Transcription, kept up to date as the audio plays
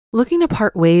Looking to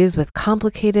part ways with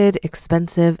complicated,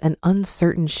 expensive, and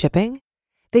uncertain shipping?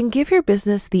 Then give your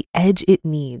business the edge it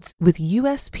needs with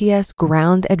USPS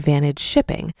Ground Advantage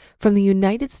shipping from the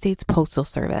United States Postal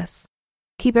Service.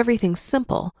 Keep everything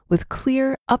simple with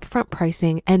clear, upfront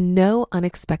pricing and no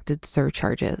unexpected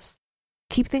surcharges.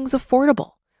 Keep things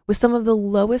affordable with some of the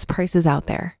lowest prices out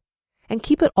there. And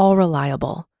keep it all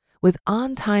reliable with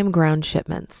on-time ground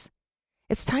shipments.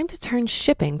 It's time to turn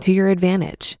shipping to your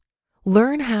advantage.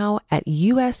 Learn how at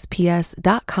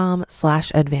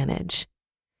USPS.com/advantage.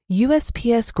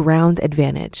 USPS Ground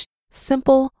Advantage.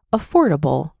 Simple,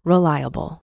 affordable,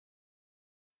 reliable.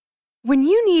 When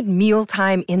you need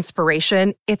mealtime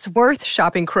inspiration, it's worth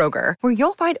shopping Kroger, where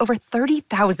you'll find over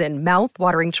 30,000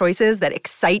 mouth-watering choices that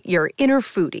excite your inner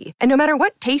foodie. And no matter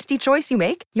what tasty choice you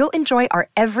make, you'll enjoy our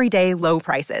everyday low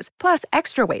prices, plus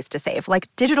extra ways to save, like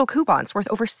digital coupons worth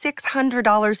over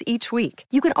 $600 each week.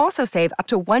 You can also save up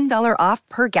to $1 off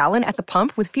per gallon at the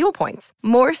pump with fuel points.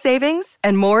 More savings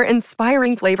and more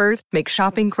inspiring flavors make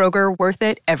shopping Kroger worth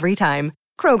it every time.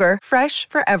 Kroger, fresh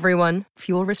for everyone.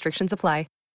 Fuel restrictions apply.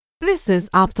 This is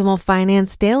Optimal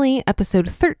Finance Daily, episode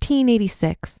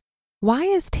 1386. Why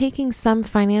is taking some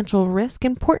financial risk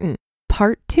important?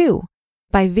 Part 2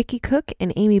 by Vicki Cook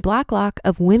and Amy Blacklock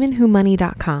of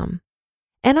WomenWhoMoney.com.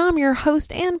 And I'm your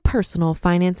host and personal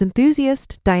finance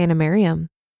enthusiast, Diana Merriam.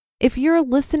 If you're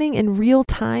listening in real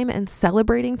time and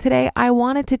celebrating today, I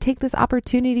wanted to take this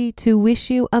opportunity to wish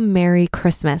you a Merry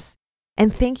Christmas.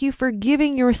 And thank you for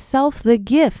giving yourself the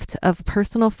gift of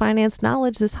personal finance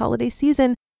knowledge this holiday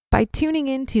season by tuning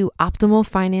in to Optimal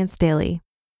Finance Daily.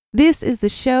 This is the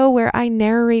show where I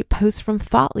narrate posts from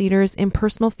thought leaders in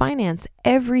personal finance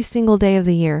every single day of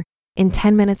the year in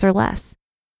 10 minutes or less.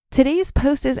 Today's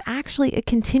post is actually a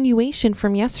continuation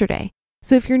from yesterday.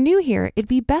 So if you're new here, it'd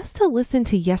be best to listen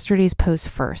to yesterday's post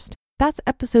first. That's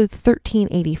episode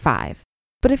 1385.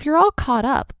 But if you're all caught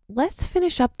up, let's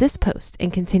finish up this post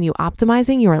and continue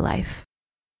optimizing your life.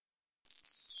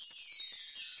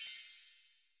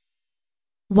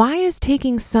 Why is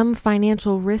taking some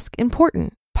financial risk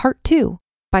important? Part 2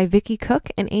 by Vicki Cook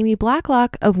and Amy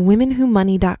Blacklock of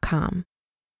WomenWhoMoney.com.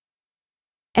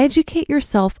 Educate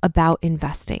yourself about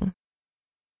investing.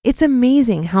 It's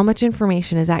amazing how much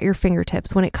information is at your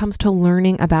fingertips when it comes to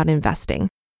learning about investing,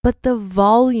 but the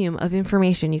volume of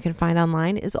information you can find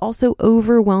online is also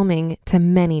overwhelming to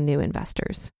many new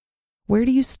investors. Where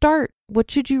do you start?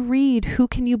 What should you read? Who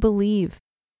can you believe?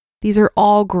 These are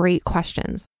all great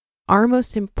questions. Our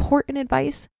most important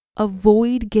advice: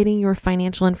 avoid getting your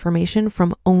financial information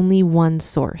from only one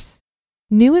source.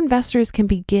 New investors can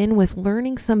begin with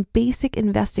learning some basic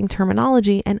investing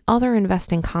terminology and other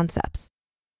investing concepts.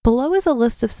 Below is a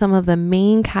list of some of the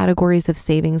main categories of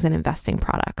savings and investing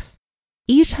products.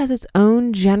 Each has its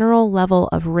own general level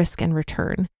of risk and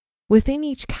return. Within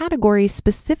each category,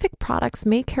 specific products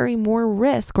may carry more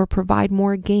risk or provide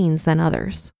more gains than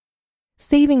others.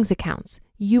 Savings accounts,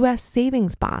 U.S.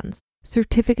 savings bonds,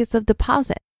 certificates of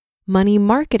deposit, money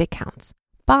market accounts,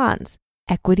 bonds,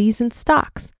 equities and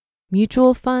stocks,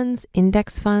 mutual funds,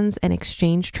 index funds, and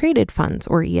exchange-traded funds,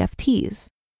 or EFTs,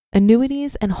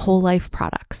 annuities, and whole life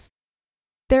products.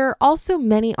 There are also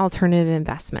many alternative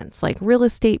investments like real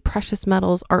estate, precious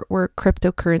metals, artwork,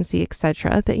 cryptocurrency,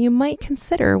 etc. that you might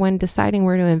consider when deciding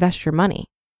where to invest your money.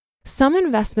 Some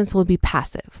investments will be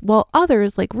passive, while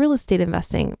others, like real estate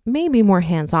investing, may be more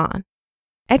hands-on.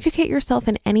 Educate yourself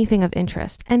in anything of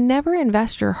interest and never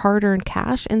invest your hard-earned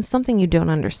cash in something you don't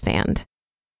understand.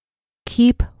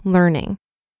 Keep learning.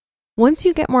 Once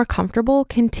you get more comfortable,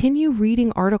 continue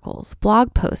reading articles,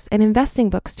 blog posts, and investing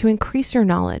books to increase your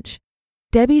knowledge.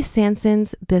 Debbie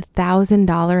Sanson's The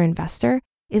 $1,000 Investor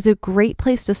is a great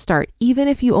place to start, even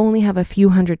if you only have a few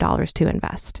 $100s to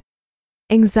invest.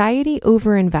 Anxiety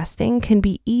over investing can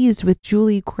be eased with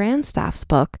Julie Grandstaff's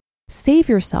book, Save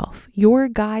Yourself, Your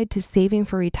Guide to Saving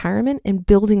for Retirement and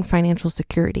Building Financial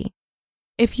Security.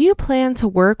 If you plan to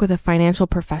work with a financial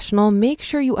professional, make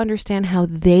sure you understand how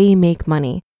they make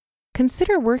money.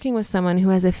 Consider working with someone who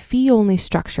has a fee-only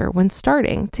structure when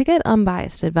starting to get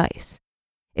unbiased advice.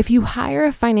 If you hire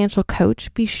a financial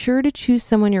coach, be sure to choose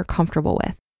someone you're comfortable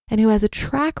with and who has a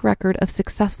track record of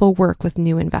successful work with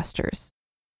new investors.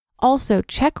 Also,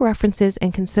 check references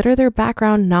and consider their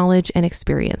background, knowledge, and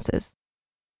experiences.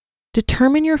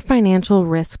 Determine your financial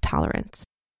risk tolerance.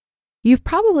 You've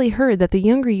probably heard that the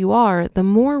younger you are, the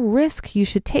more risk you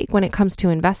should take when it comes to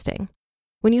investing.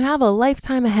 When you have a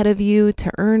lifetime ahead of you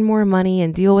to earn more money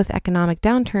and deal with economic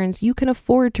downturns, you can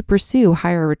afford to pursue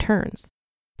higher returns.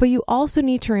 But you also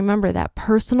need to remember that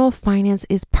personal finance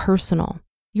is personal.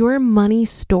 Your money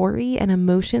story and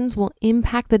emotions will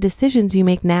impact the decisions you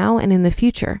make now and in the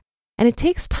future, and it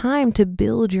takes time to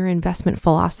build your investment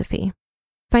philosophy.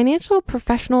 Financial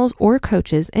professionals or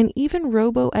coaches and even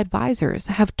robo-advisors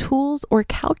have tools or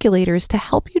calculators to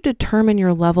help you determine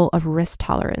your level of risk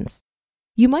tolerance.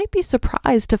 You might be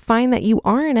surprised to find that you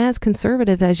aren't as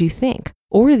conservative as you think,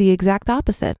 or the exact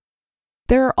opposite.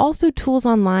 There are also tools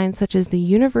online such as the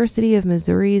University of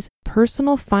Missouri's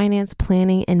Personal Finance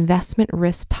Planning Investment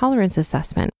Risk Tolerance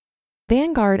Assessment.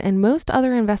 Vanguard and most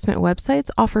other investment websites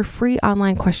offer free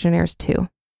online questionnaires too.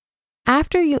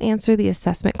 After you answer the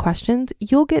assessment questions,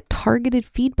 you'll get targeted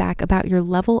feedback about your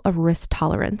level of risk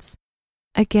tolerance.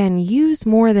 Again, use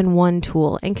more than one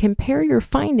tool and compare your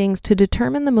findings to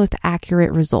determine the most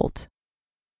accurate result.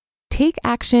 Take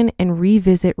action and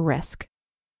revisit risk.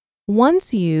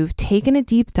 Once you've taken a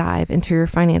deep dive into your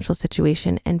financial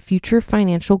situation and future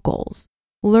financial goals,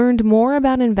 learned more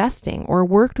about investing or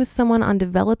worked with someone on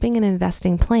developing an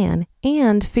investing plan,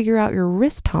 and figure out your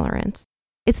risk tolerance,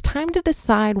 it's time to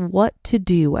decide what to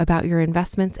do about your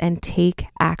investments and take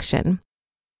action.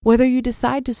 Whether you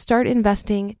decide to start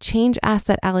investing, change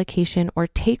asset allocation, or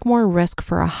take more risk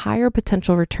for a higher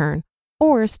potential return,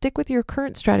 or stick with your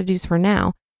current strategies for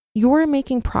now, you're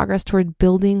making progress toward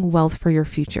building wealth for your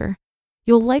future.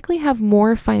 You'll likely have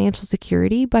more financial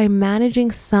security by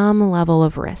managing some level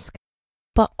of risk,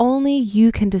 but only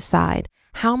you can decide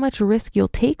how much risk you'll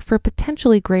take for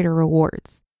potentially greater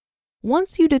rewards.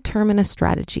 Once you determine a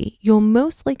strategy, you'll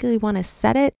most likely want to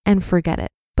set it and forget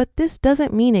it, but this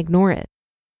doesn't mean ignore it.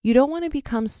 You don't want to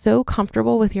become so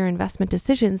comfortable with your investment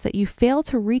decisions that you fail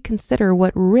to reconsider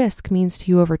what risk means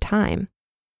to you over time.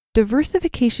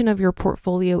 Diversification of your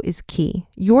portfolio is key.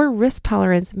 Your risk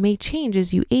tolerance may change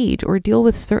as you age or deal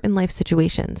with certain life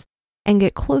situations and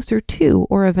get closer to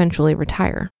or eventually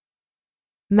retire.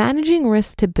 Managing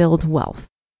risk to build wealth.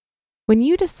 When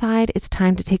you decide it's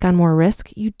time to take on more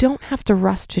risk, you don't have to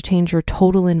rush to change your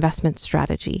total investment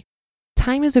strategy.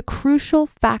 Time is a crucial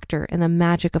factor in the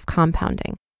magic of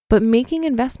compounding, but making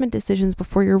investment decisions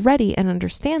before you're ready and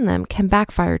understand them can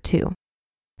backfire too.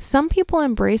 Some people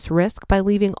embrace risk by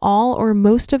leaving all or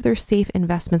most of their safe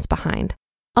investments behind.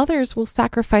 Others will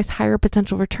sacrifice higher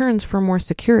potential returns for more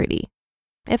security.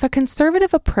 If a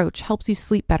conservative approach helps you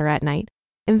sleep better at night,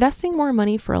 investing more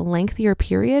money for a lengthier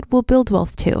period will build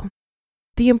wealth too.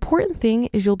 The important thing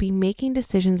is you'll be making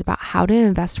decisions about how to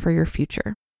invest for your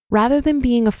future, rather than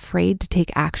being afraid to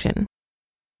take action.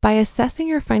 By assessing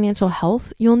your financial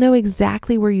health, you'll know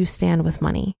exactly where you stand with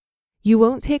money. You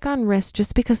won't take on risk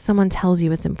just because someone tells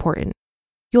you it's important.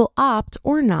 You'll opt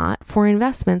or not for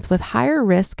investments with higher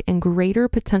risk and greater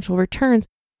potential returns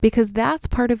because that's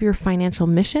part of your financial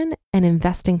mission and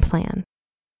investing plan.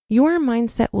 Your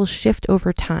mindset will shift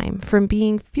over time from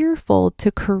being fearful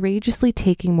to courageously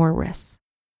taking more risks.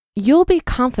 You'll be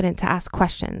confident to ask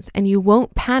questions and you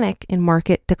won't panic in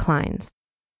market declines.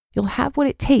 You'll have what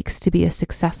it takes to be a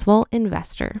successful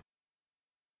investor.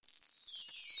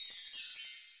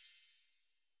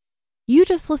 You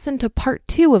just listened to part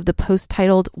 2 of the post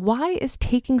titled, Why is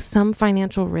Taking Some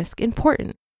Financial Risk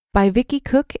Important? By Vicki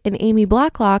Cook and Amy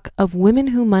Blacklock of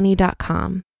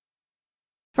WomenWhoMoney.com.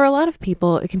 For a lot of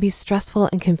people, it can be stressful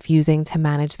and confusing to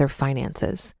manage their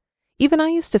finances. Even I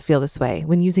used to feel this way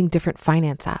when using different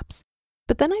finance apps.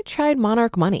 But then I tried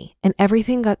Monarch Money and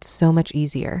everything got so much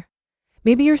easier.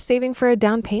 Maybe you're saving for a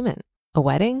down payment, a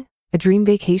wedding, a dream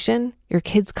vacation, your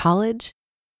kids' college.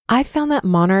 I found that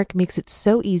Monarch makes it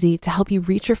so easy to help you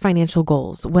reach your financial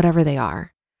goals, whatever they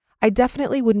are. I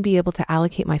definitely wouldn't be able to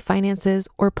allocate my finances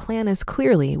or plan as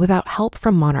clearly without help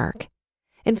from Monarch.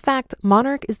 In fact,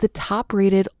 Monarch is the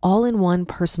top-rated all-in-one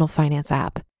personal finance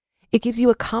app. It gives you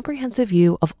a comprehensive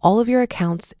view of all of your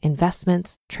accounts,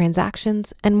 investments,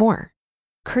 transactions, and more.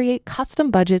 Create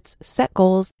custom budgets, set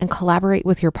goals, and collaborate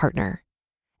with your partner.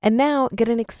 And now get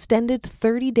an extended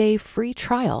 30-day free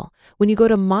trial when you go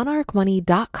to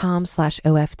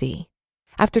monarchmoney.com/OFD.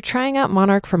 After trying out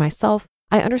Monarch for myself,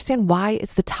 I understand why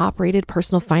it's the top-rated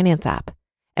personal finance app.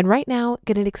 And right now,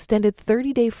 get an extended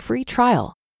 30-day free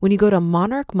trial when you go to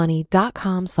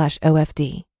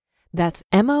monarchmoney.com/OFD. That's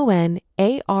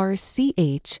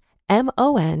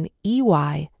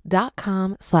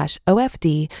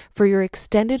monarchmoney.com/OFD for your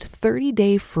extended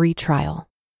 30-day free trial.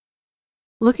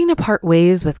 Looking to part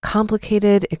ways with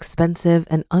complicated, expensive,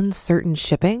 and uncertain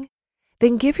shipping?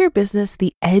 Then give your business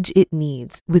the edge it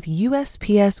needs with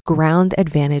USPS Ground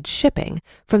Advantage shipping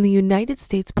from the United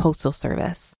States Postal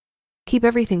Service. Keep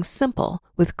everything simple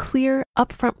with clear,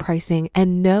 upfront pricing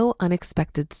and no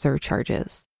unexpected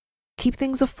surcharges. Keep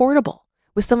things affordable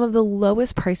with some of the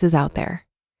lowest prices out there.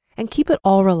 And keep it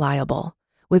all reliable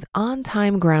with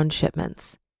on-time ground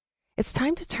shipments. It's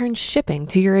time to turn shipping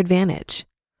to your advantage.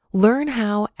 Learn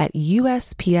how at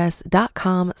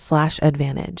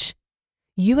USPS.com/advantage.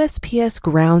 USPS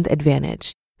Ground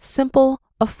Advantage. Simple,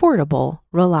 affordable,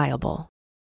 reliable.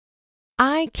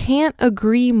 I can't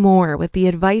agree more with the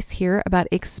advice here about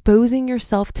exposing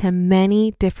yourself to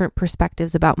many different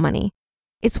perspectives about money.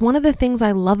 It's one of the things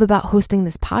I love about hosting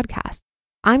this podcast.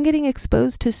 I'm getting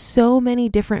exposed to so many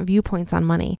different viewpoints on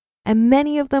money, and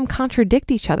many of them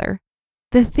contradict each other.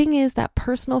 The thing is that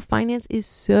personal finance is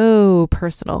so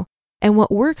personal, and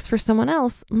what works for someone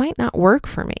else might not work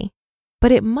for me.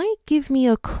 But it might give me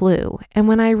a clue, and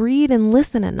when I read and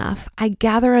listen enough, I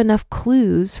gather enough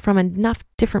clues from enough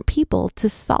different people to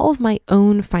solve my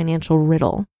own financial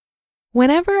riddle.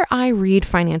 Whenever I read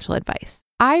financial advice,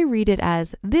 I read it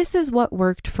as, this is what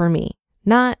worked for me,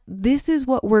 not this is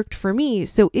what worked for me,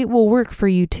 so it will work for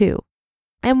you too.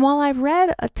 And while I've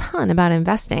read a ton about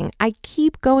investing, I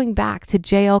keep going back to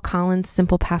J.L. Collins'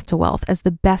 Simple Path to Wealth as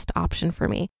the best option for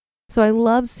me. So I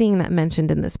love seeing that mentioned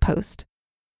in this post.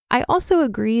 I also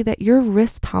agree that your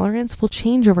risk tolerance will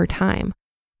change over time.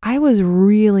 I was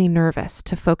really nervous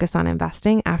to focus on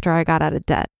investing after I got out of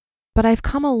debt, but I've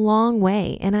come a long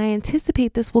way and I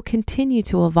anticipate this will continue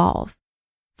to evolve.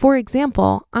 For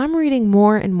example, I'm reading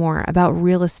more and more about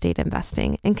real estate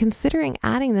investing and considering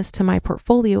adding this to my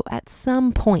portfolio at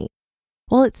some point.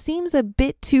 While it seems a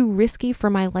bit too risky for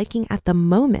my liking at the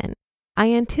moment,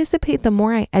 I anticipate the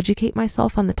more I educate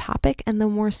myself on the topic and the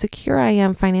more secure I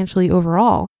am financially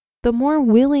overall, the more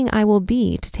willing I will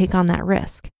be to take on that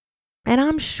risk. And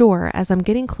I'm sure as I'm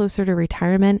getting closer to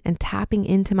retirement and tapping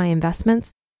into my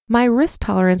investments, my risk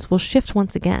tolerance will shift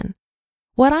once again.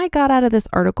 What I got out of this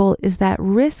article is that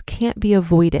risk can't be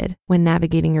avoided when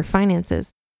navigating your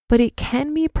finances, but it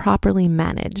can be properly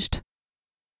managed.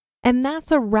 And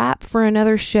that's a wrap for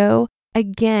another show.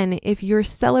 Again, if you're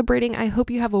celebrating, I hope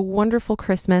you have a wonderful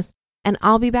Christmas, and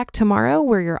I'll be back tomorrow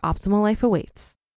where your optimal life awaits.